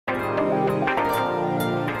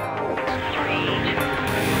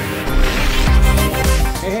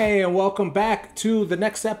Hey, and welcome back to the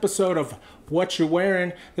next episode of Whatcha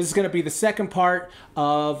Wearin. This is going to be the second part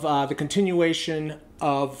of the continuation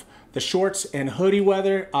of the shorts and hoodie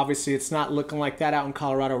weather. Obviously, it's not looking like that out in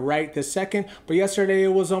Colorado right this second, but yesterday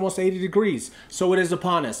it was almost 80 degrees, so it is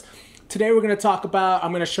upon us. Today we're going to talk about,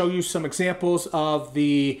 I'm going to show you some examples of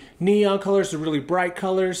the neon colors, the really bright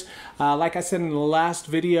colors. Like I said in the last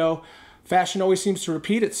video, fashion always seems to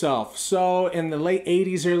repeat itself. So in the late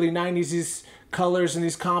 80s, early 90s, these colors and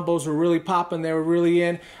these combos were really popping. They were really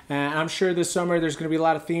in. And I'm sure this summer there's going to be a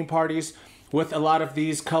lot of theme parties with a lot of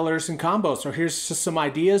these colors and combos. So here's just some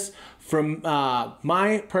ideas from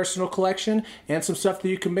my personal collection and some stuff that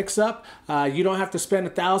you can mix up. You don't have to spend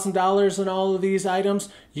 $1,000 on all of these items.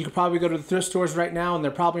 You could probably go to the thrift stores right now and they're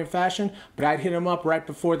probably in fashion, but I'd hit them up right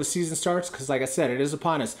before the season starts because, like I said, it is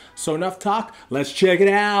upon us. So enough talk, let's check it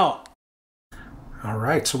out. All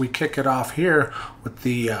right, so we kick it off here with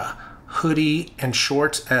the hoodie and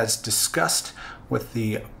shorts as discussed, with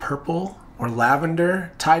the purple or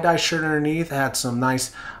lavender tie-dye shirt underneath. I had some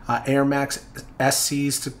nice Air Max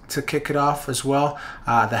SCs to kick it off as well.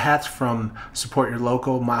 The hats from Support Your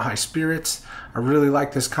Local, My High Spirits. I really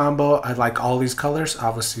like this combo. I like all these colors.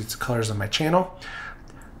 Obviously, it's the colors on my channel.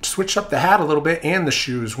 Switched up the hat a little bit and the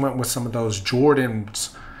shoes. Went with some of those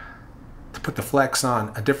Jordans to put the flex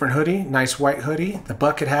on. A different hoodie, nice white hoodie. The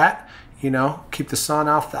bucket hat, you know, keep the sun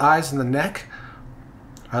off the eyes and the neck.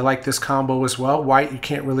 I like this combo as well. White, you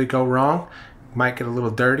can't really go wrong. Might get a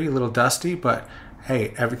little dirty, a little dusty, but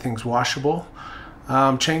hey, everything's washable.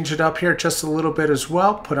 Change it up here just a little bit as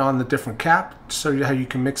well. Put on the different cap, show you how you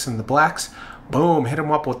can mix in the blacks. Boom, hit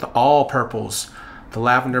them up with the all purples. The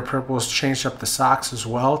lavender purples, changed up the socks as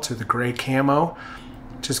well to the gray camo.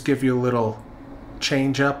 Just give you a little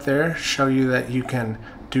change up there, show you that you can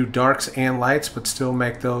do darks and lights but still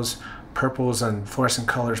make those purples and fluorescent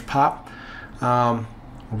colors pop.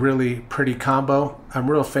 Really pretty combo. I'm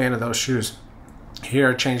a real fan of those shoes. Here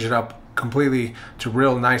I changed it up completely to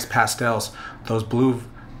real nice pastels. Those blue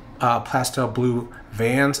pastel blue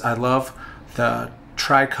Vans, I love. The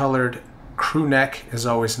tri-colored crew neck is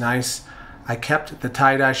always nice. I kept the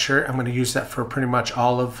tie-dye shirt. I'm going to use that for pretty much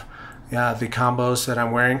all of the combos that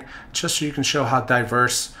I'm wearing, just so you can show how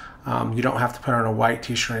diverse. You don't have to put on a white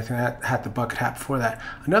t-shirt or anything. I had the bucket hat before that.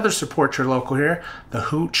 Another Support Your Local here, the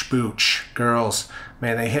Hooch Booch girls.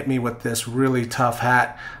 Man, they hit me with this really tough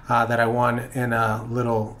hat that I won in a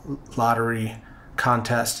little lottery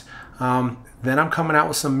contest. Then I'm coming out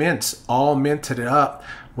with some mints, all minted it up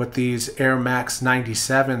with these Air Max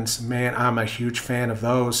 97s. Man, I'm a huge fan of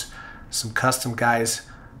those. Some custom guys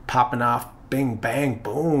popping off. Bing, bang,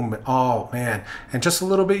 boom. Oh, man. And just a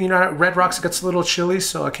little bit, you know, Red Rocks gets a little chilly,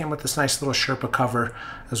 so I came with this nice little Sherpa cover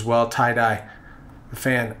as well, tie-dye. The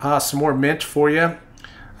fan. Some more mint for you.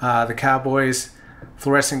 The Cowboys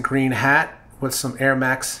fluorescent green hat with some Air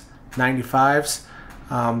Max 95s.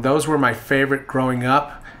 Those were my favorite growing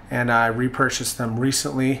up, and I repurchased them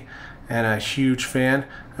recently, and a huge fan.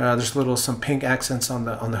 There's some pink accents on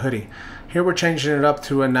the hoodie. Here we're changing it up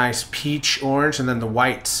to a nice peach orange, and then the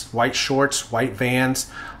whites, white shorts, white Vans.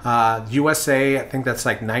 USA, I think that's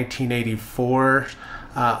like 1984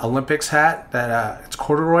 Olympics hat. That it's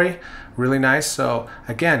corduroy, really nice. So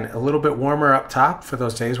again, a little bit warmer up top for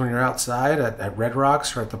those days when you're outside at Red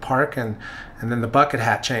Rocks or at the park, and then the bucket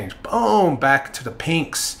hat change. Boom, back to the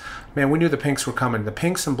pinks. Man, we knew the pinks were coming. The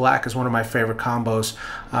pinks and black is one of my favorite combos.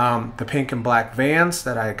 The pink and black Vans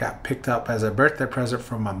that I got picked up as a birthday present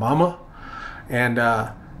from my mama. And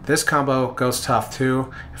this combo goes tough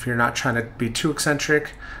too if you're not trying to be too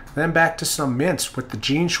eccentric. Then back to some mints with the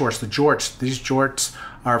jean shorts, the jorts. These jorts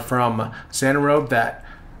are from Xanarobe, that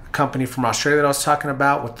company from Australia that I was talking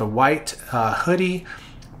about, with the white hoodie.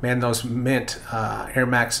 Man, those mint Air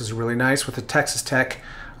Max is really nice, with the Texas Tech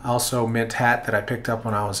also mint hat that I picked up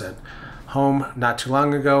when I was at home not too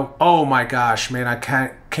long ago. Oh my gosh, man,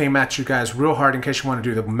 I came at you guys real hard in case you want to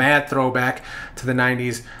do the mad throwback to the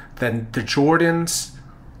 90s. Then the Jordans,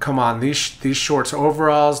 come on, these shorts,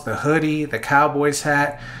 overalls, the hoodie, the Cowboys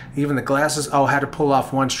hat, even the glasses. Oh, I had to pull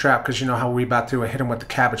off one strap because you know how we about to hit him with the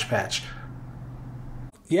Cabbage Patch.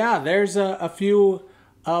 Yeah, there's a few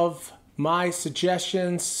of my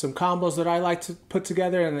suggestions, some combos that I like to put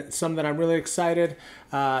together, and some that I'm really excited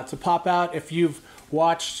to pop out. If you've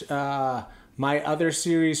watched my other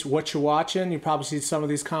series, What You Watchin', you probably see some of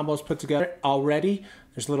these combos put together already.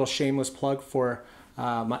 There's a little shameless plug for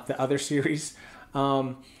the other series.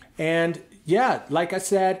 And yeah, like I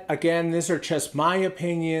said, again, these are just my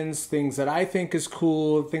opinions, things that I think is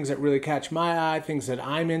cool, things that really catch my eye, things that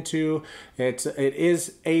I'm into. It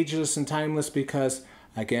is ageless and timeless because,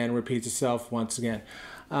 again, repeats itself once again.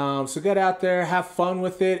 So get out there, have fun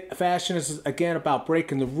with it. Fashion is, again, about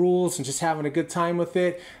breaking the rules and just having a good time with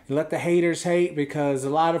it. And let the haters hate, because a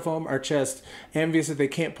lot of them are just envious that they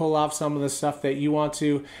can't pull off some of the stuff that you want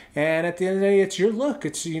to. And at the end of the day, it's your look.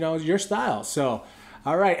 It's, you know, your style. So,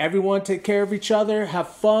 all right, everyone, take care of each other. Have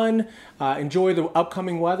fun. Enjoy the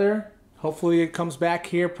upcoming weather. Hopefully it comes back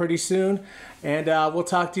here pretty soon. And we'll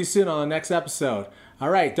talk to you soon on the next episode. All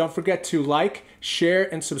right, don't forget to like,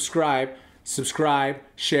 share, and subscribe. Subscribe,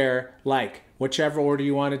 share, like, whichever order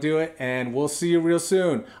you want to do it. And we'll see you real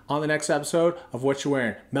soon on the next episode of Whatcha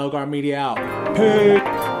Wearin. Melgar Media out.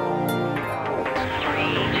 Peace.